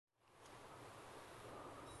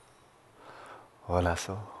Hola,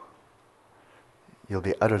 so. You'll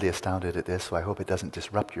be utterly astounded at this, so I hope it doesn't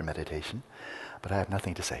disrupt your meditation, but I have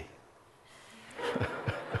nothing to say.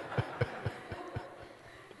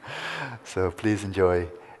 So please enjoy.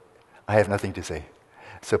 I have nothing to say.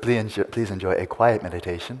 So please enjoy a quiet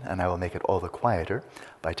meditation, and I will make it all the quieter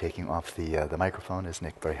by taking off the microphone, as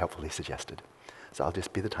Nick very helpfully suggested. So I'll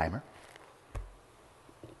just be the timer.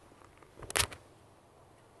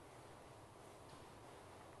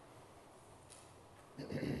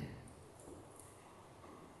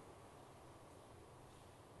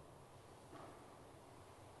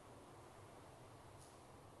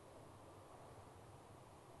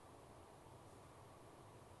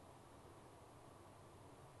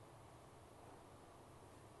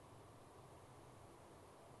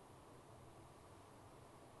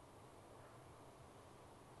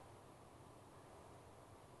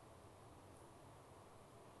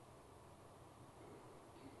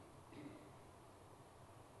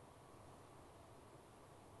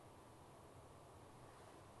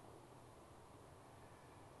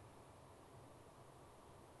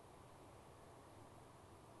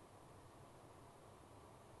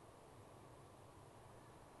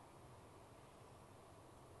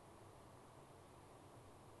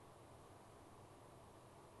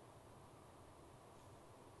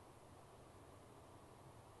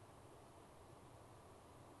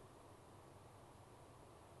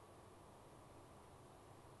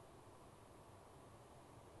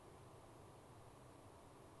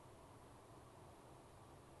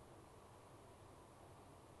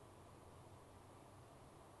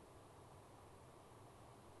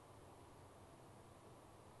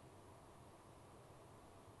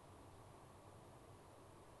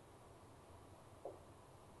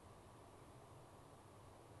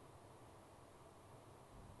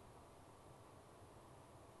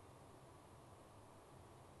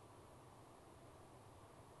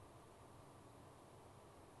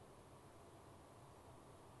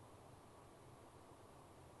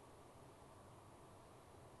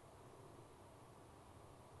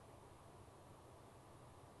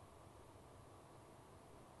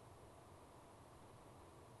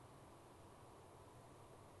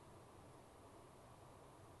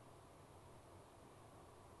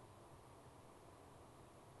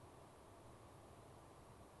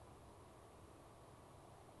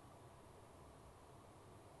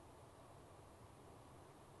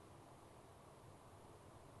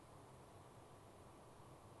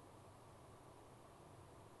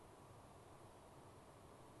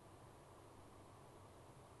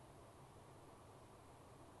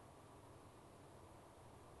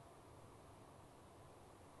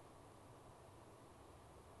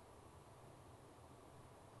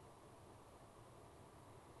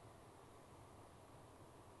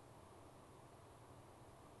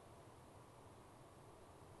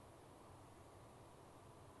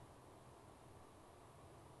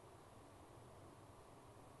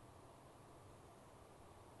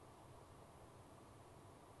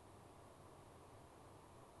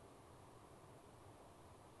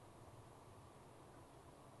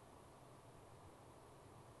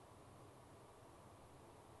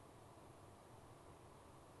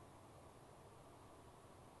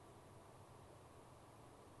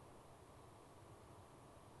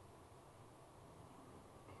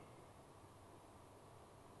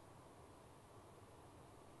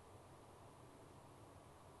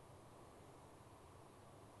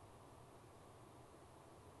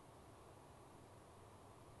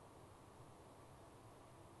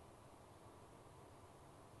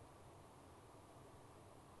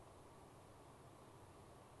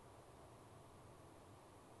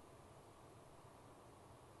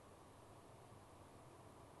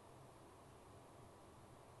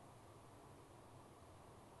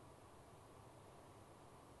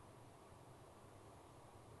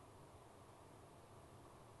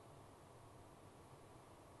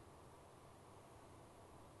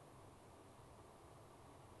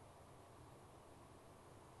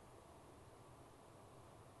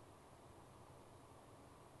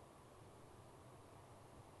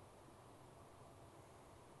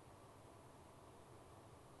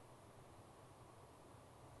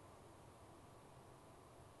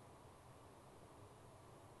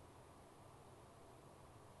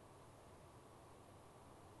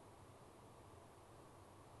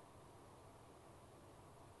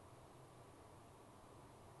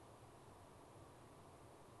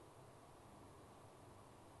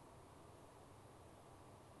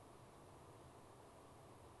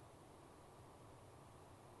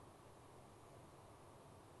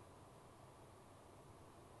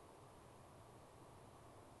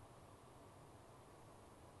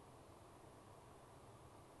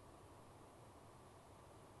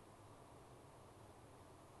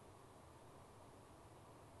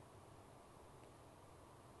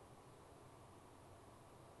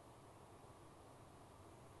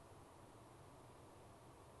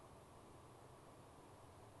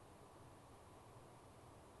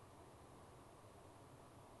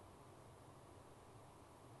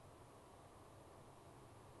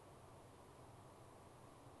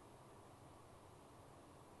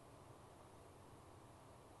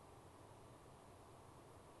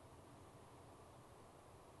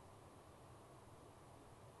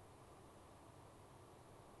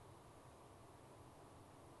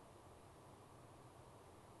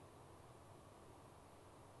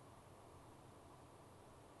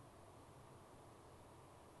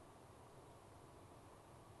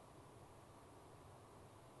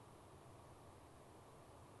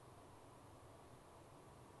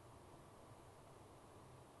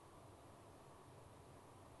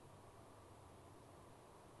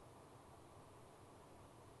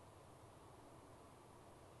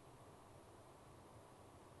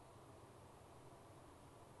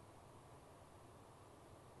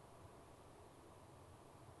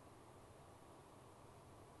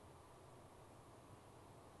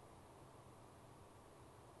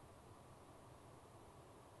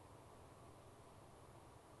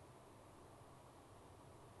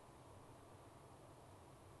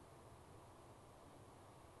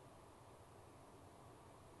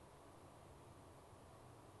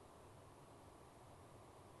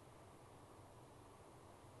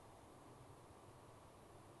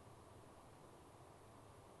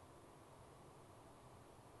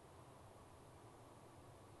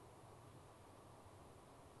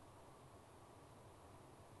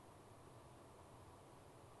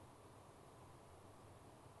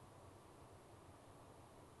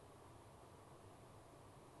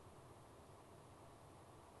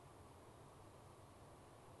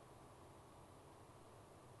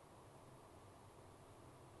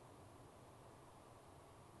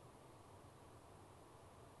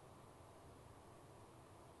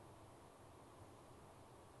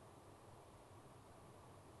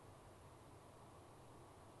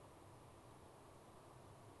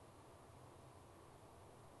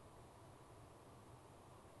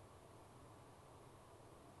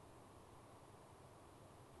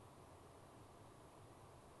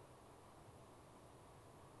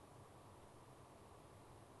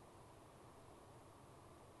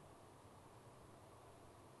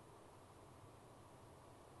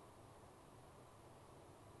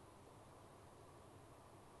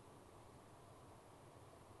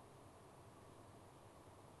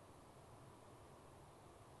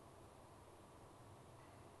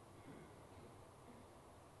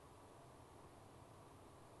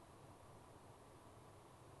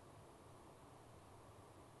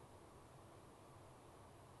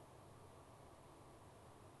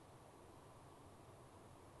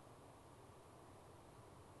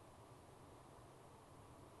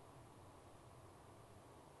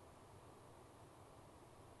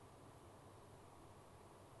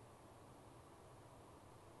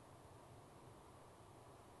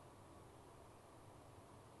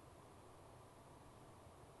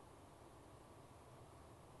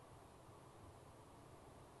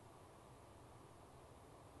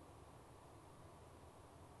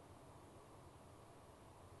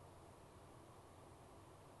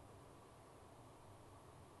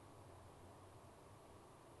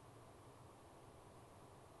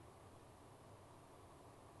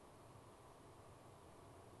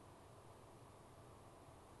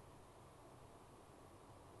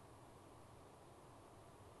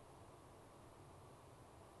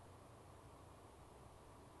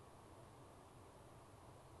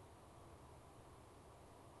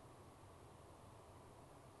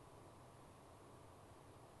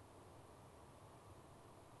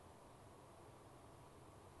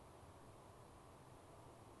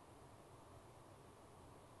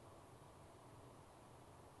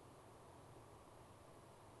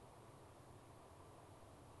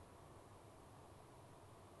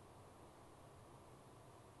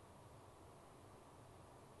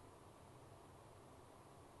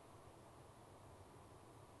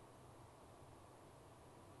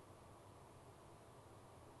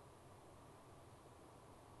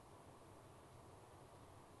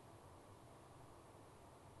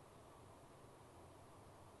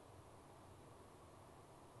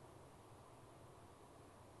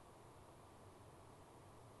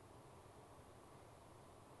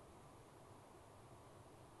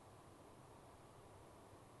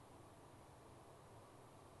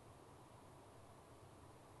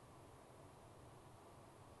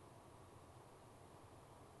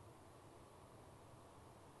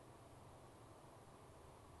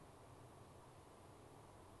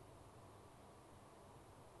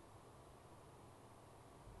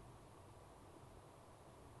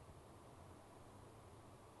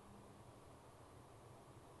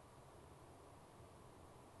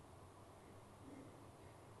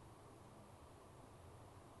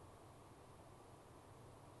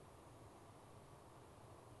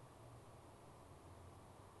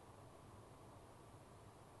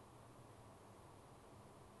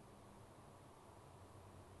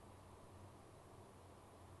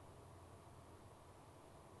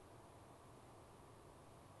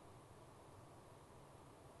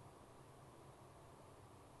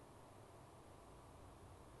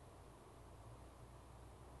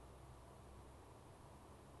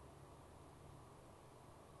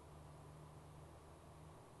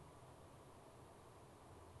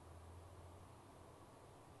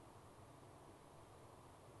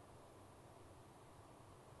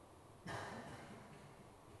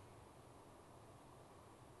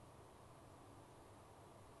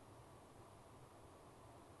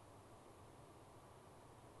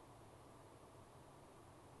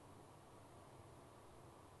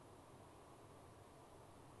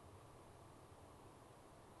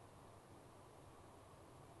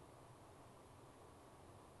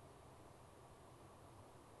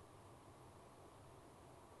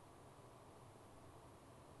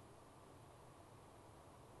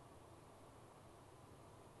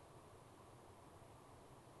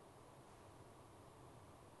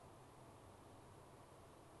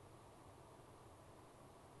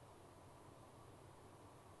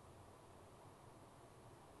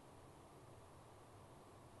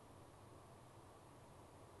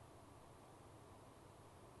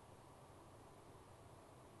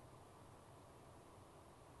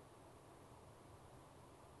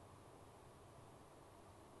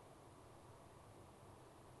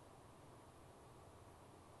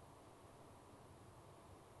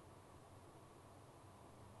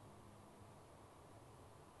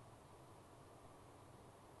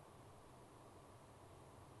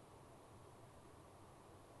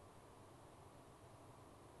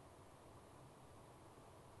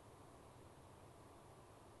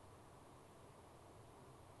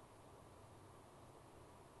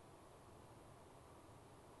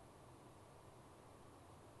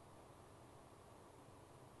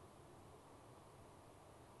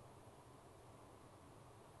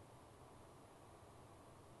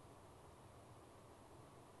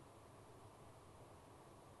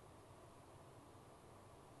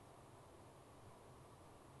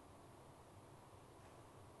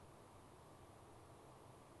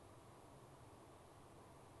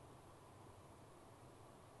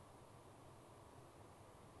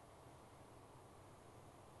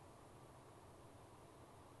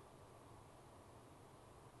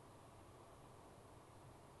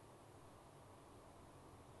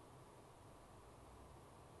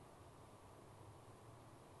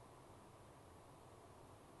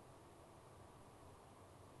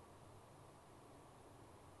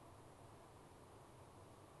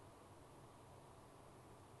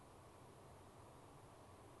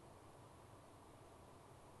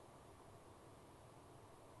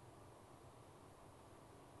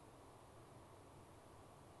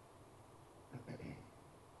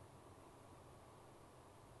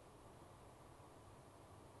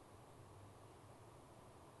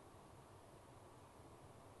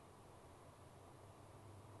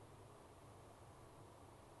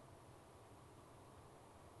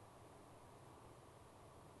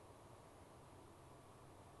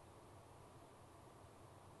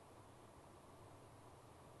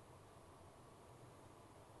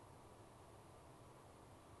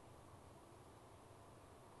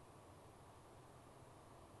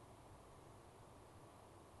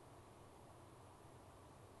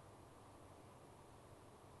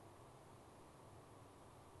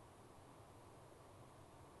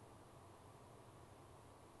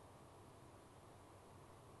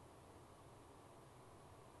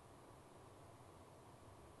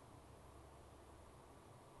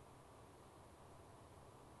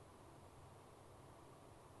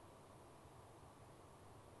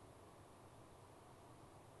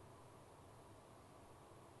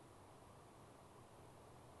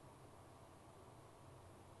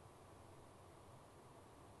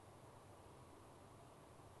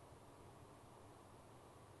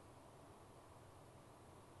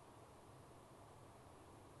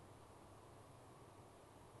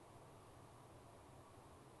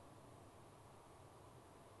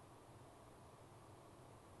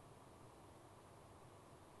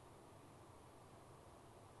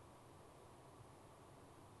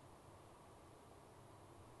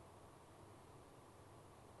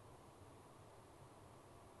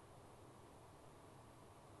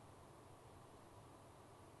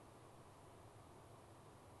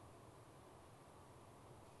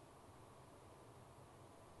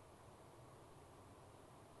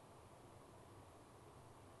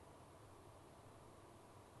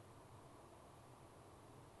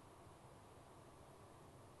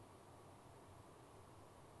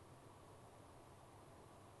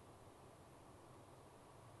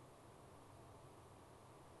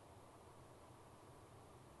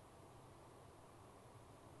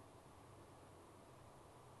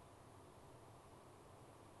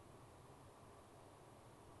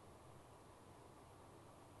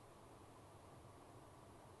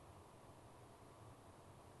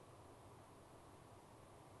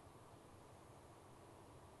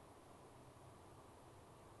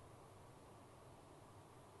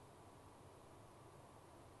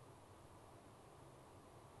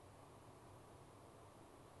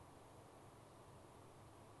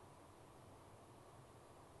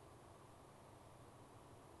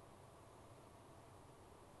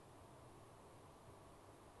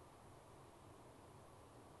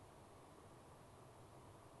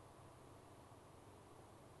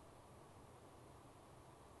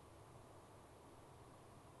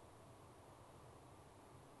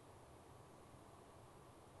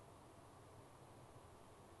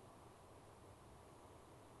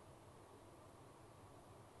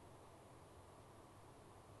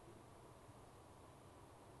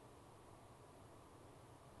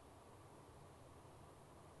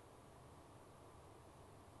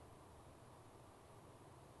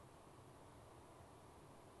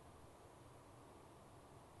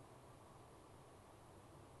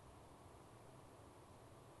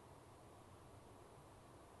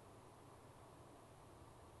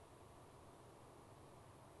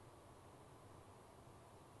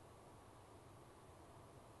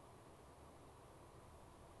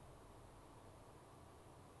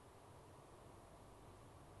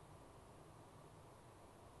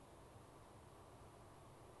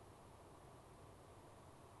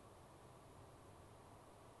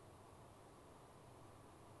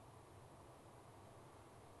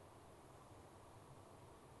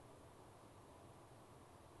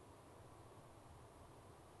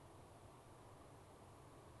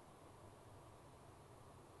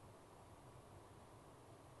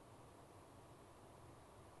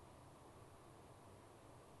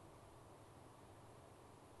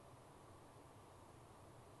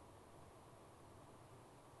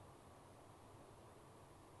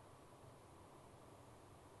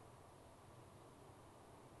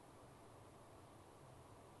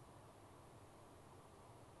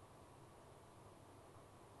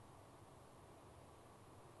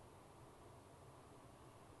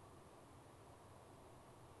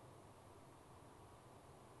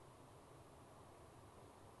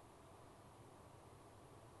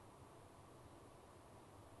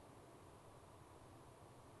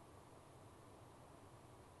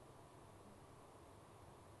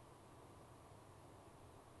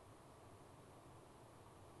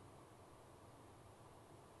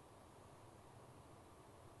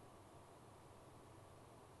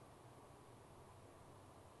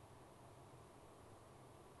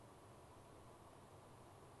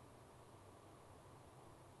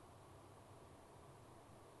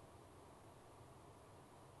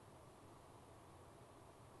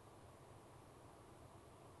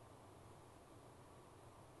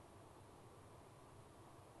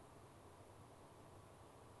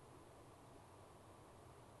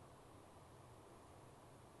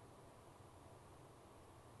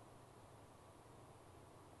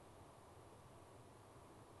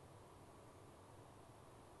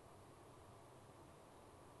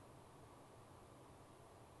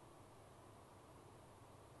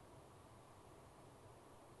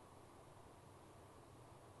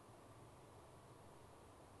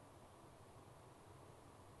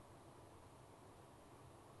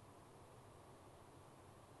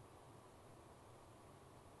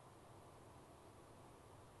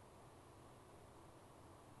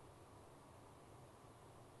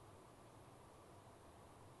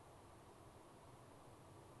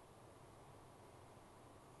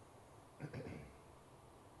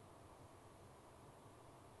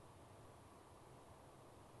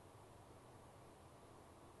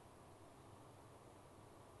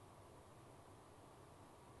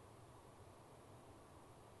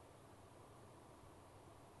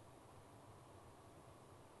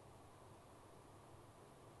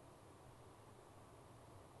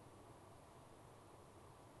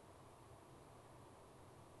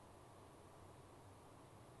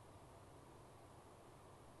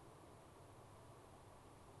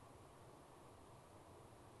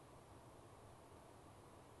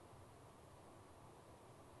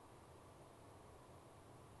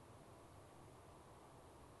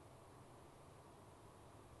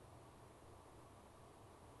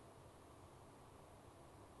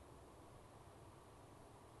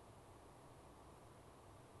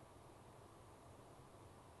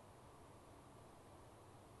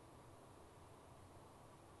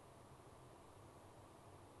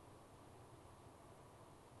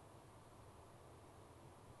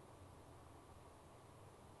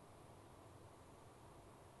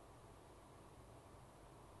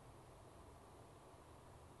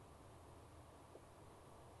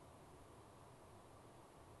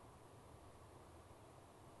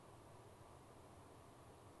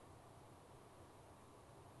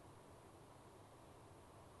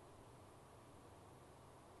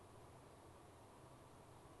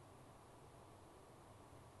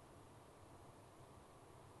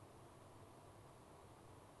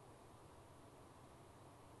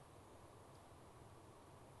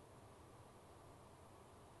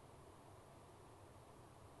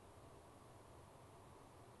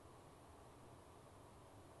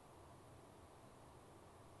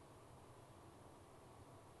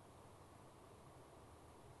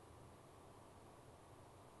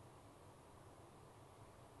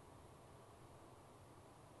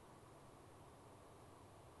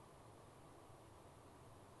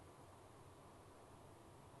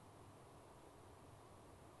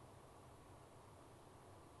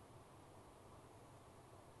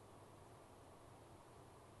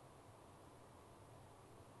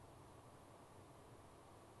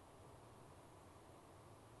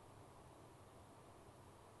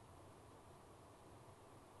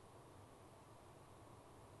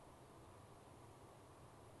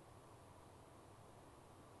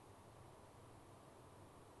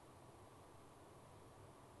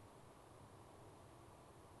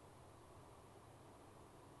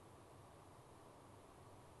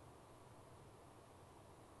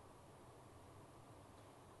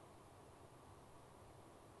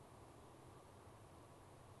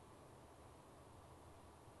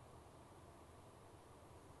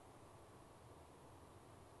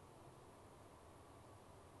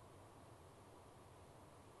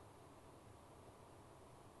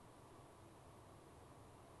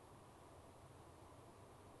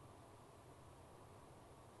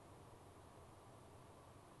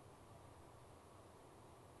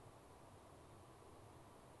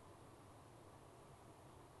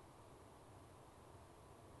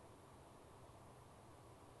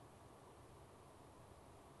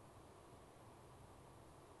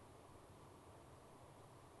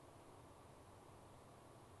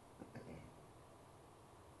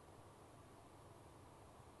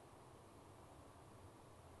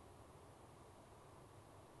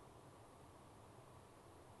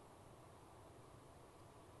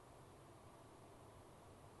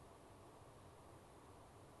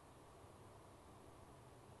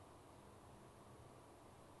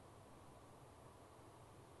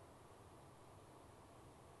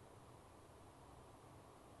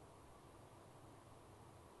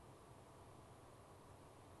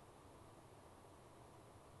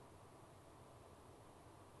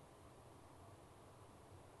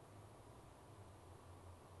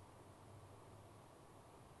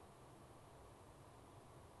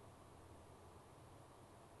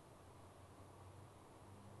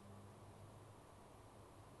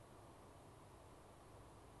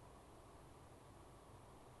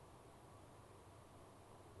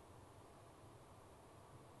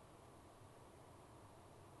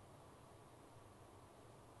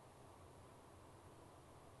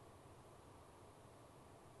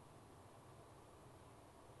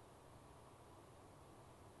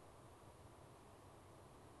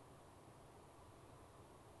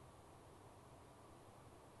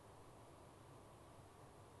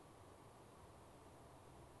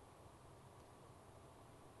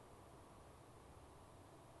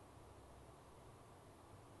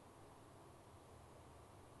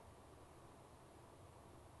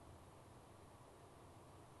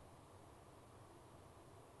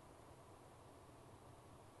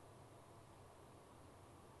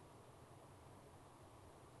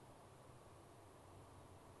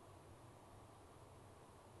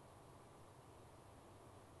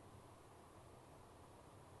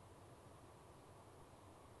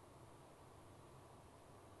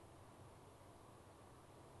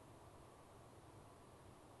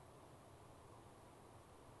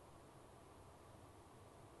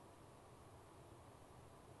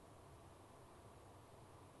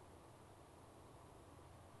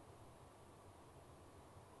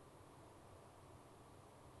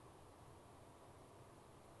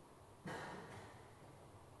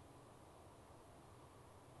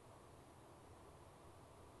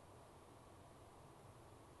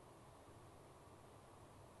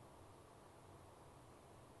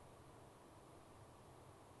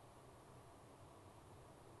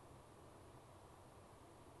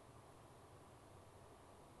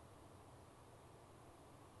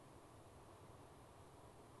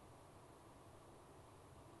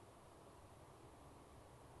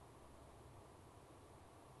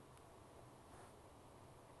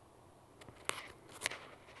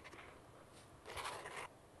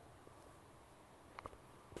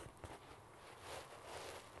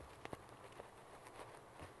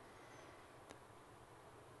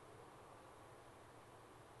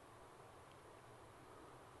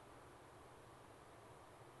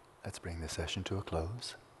 Let's bring the session to a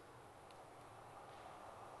close.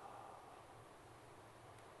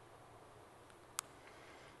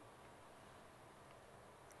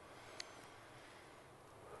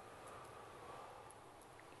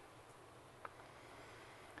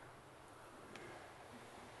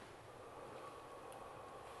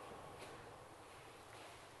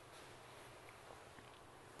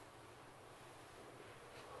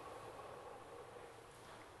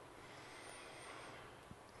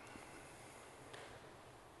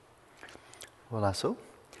 Well, also,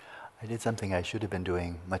 I did something I should have been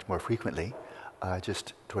doing much more frequently,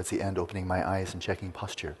 just towards the end, opening my eyes and checking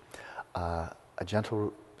posture. A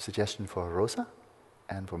gentle suggestion for Rosa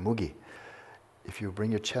and for Mugi. If you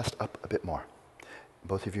bring your chest up a bit more,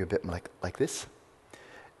 both of you a bit like this,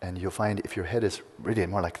 and you'll find if your head is really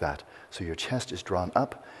more like that, so your chest is drawn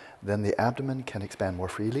up, then the abdomen can expand more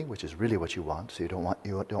freely, which is really what you want. So you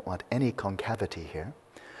don't want any concavity here.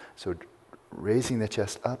 So raising the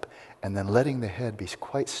chest up and then letting the head be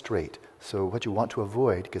quite straight. So what you want to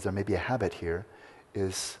avoid, because there may be a habit here,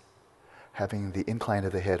 is having the incline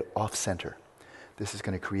of the head off center. This is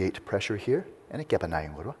going to create pressure here, and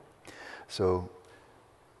so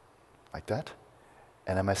like that.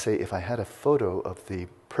 And I must say, if I had a photo of the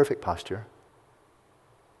perfect posture,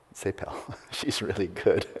 Sepel, she's really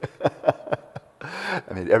good.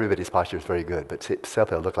 I mean, everybody's posture is very good, but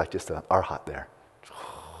Sepel looked like just an arhat there.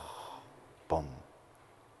 Boom.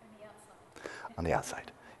 On the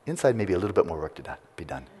outside. Inside, maybe a little bit more work to be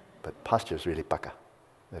done, but posture is really paka.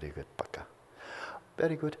 Very good, paka.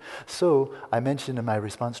 Very good. So I mentioned in my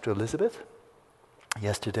response to Elizabeth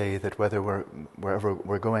yesterday that wherever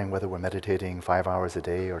we're going, whether we're meditating 5 hours a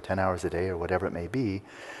day or 10 hours a day or whatever it may be,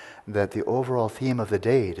 that the overall theme of the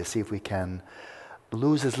day to see if we can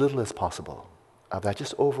lose as little as possible of that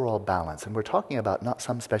just overall balance. And we're talking about not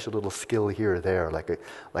some special little skill here or there,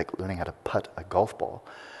 like learning how to putt a golf ball.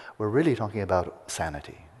 We're really talking about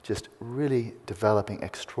sanity, just really developing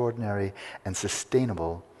extraordinary and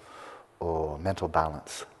sustainable mental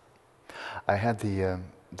balance. I had the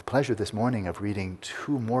pleasure this morning of reading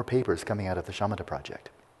 2 more papers coming out of the Shamatha Project.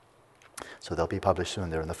 So they'll be published soon.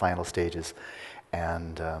 They're in the final stages.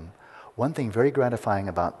 And one thing very gratifying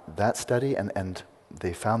about that study, and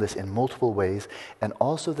they found this in multiple ways, and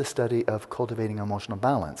also the study of cultivating emotional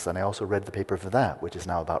balance. And I also read the paper for that, which is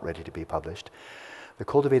now about ready to be published. The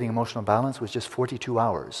cultivating emotional balance was just 42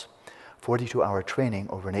 hours, 42-hour training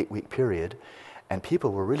over an 8-week period. And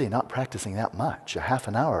people were really not practicing that much, a half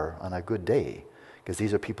an hour on a good day. Because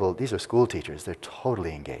these are school teachers, they're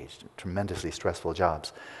totally engaged, tremendously stressful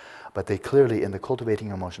jobs. But they clearly, in the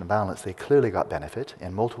cultivating emotional balance, they clearly got benefit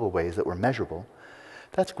in multiple ways that were measurable.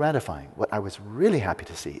 That's gratifying. What I was really happy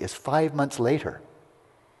to see is 5 months later,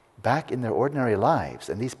 back in their ordinary lives,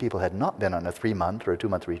 and these people had not been on a 3-month or a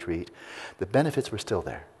 2-month retreat, the benefits were still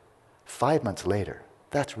there. 5 months later,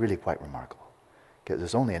 that's really quite remarkable. Because it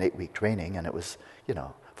was only an 8-week training, and it was,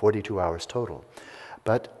 42 hours total.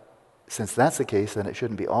 But since that's the case, then it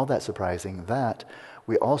shouldn't be all that surprising that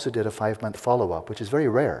we also did a 5-month follow-up, which is very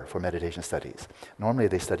rare for meditation studies. Normally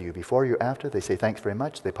they study you before, you after, they say thanks very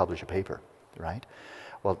much, they publish a paper, right?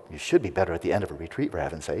 Well, you should be better at the end of a retreat, for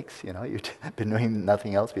heaven's sakes. You've been doing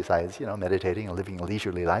nothing else besides, meditating and living a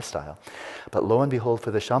leisurely lifestyle. But lo and behold,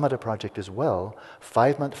 for the Shamatha Project as well,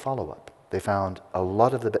 5-month follow-up. They found a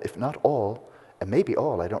lot of if not all, and maybe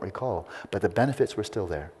all, I don't recall, but the benefits were still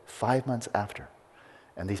there, 5 months after.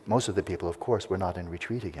 And most of the people, of course, were not in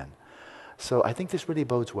retreat again. So I think this really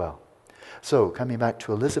bodes well. So coming back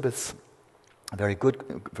to Elizabeth's very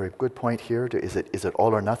good point here, is it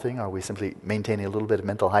all or nothing? Are we simply maintaining a little bit of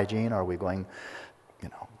mental hygiene? Are we going,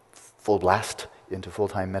 full blast into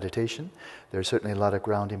full-time meditation? There's certainly a lot of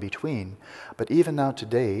ground in between. But even now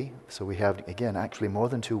today, so we have, again, actually more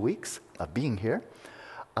than 2 weeks of being here,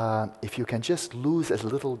 if you can just lose as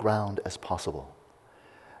little ground as possible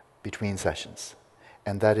between sessions.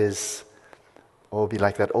 And that is, be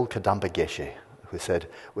like that old Kadamba Geshe who said,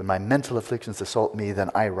 when my mental afflictions assault me, then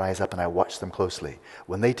I rise up and I watch them closely.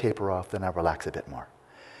 When they taper off, then I relax a bit more.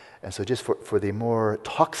 And so just for the more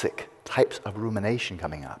toxic types of rumination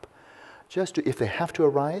coming up, if they have to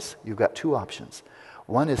arise, you've got 2 options.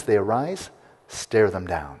 One is they arise, stare them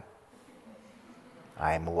down.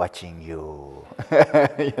 I'm watching you.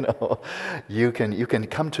 You can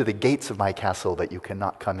come to the gates of my castle, but you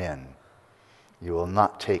cannot come in. You will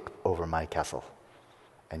not take over my castle.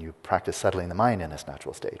 And you practice settling the mind in its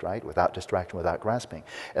natural state, right? Without distraction, without grasping.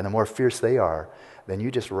 And the more fierce they are, then you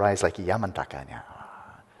just rise like Yamantaka.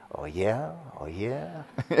 Oh yeah, oh yeah.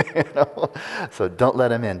 You know? So don't let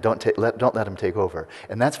them in. Don't let them take over.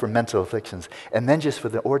 And that's for mental afflictions. And then just for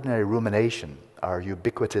the ordinary rumination, our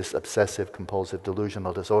ubiquitous obsessive compulsive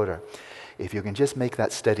delusional disorder. If you can just make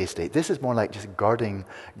that steady state, this is more like just guarding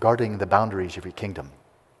the boundaries of your kingdom.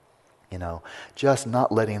 You know, just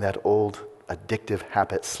not letting that old addictive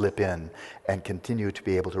habit slip in and continue to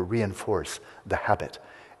be able to reinforce the habit.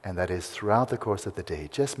 And that is throughout the course of the day,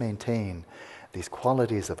 just maintain these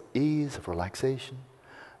qualities of ease, of relaxation,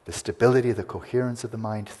 the stability, the coherence of the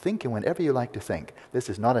mind, thinking whenever you like to think. This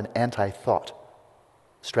is not an anti-thought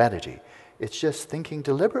strategy. It's just thinking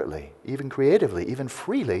deliberately, even creatively, even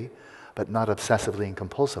freely, but not obsessively and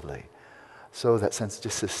compulsively. So that sense,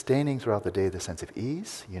 just sustaining throughout the day the sense of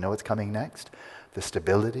ease, you know what's coming next, the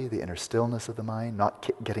stability, the inner stillness of the mind, not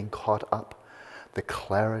getting caught up, the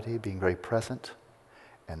clarity, being very present,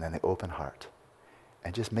 and then the open heart.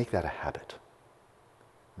 And just make that a habit.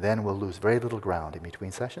 Then we'll lose very little ground in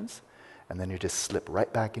between sessions, and then you just slip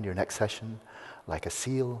right back into your next session like a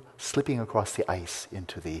seal slipping across the ice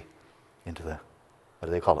into the, what do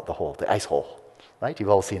they call it, the hole, the ice hole, right? You've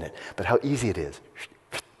all seen it. But how easy it is.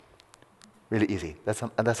 Really easy.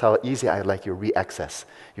 That's how easy I like your re-access,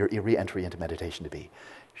 your re-entry into meditation to be.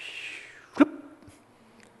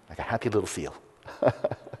 Like a happy little seal.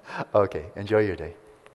 Okay, enjoy your day.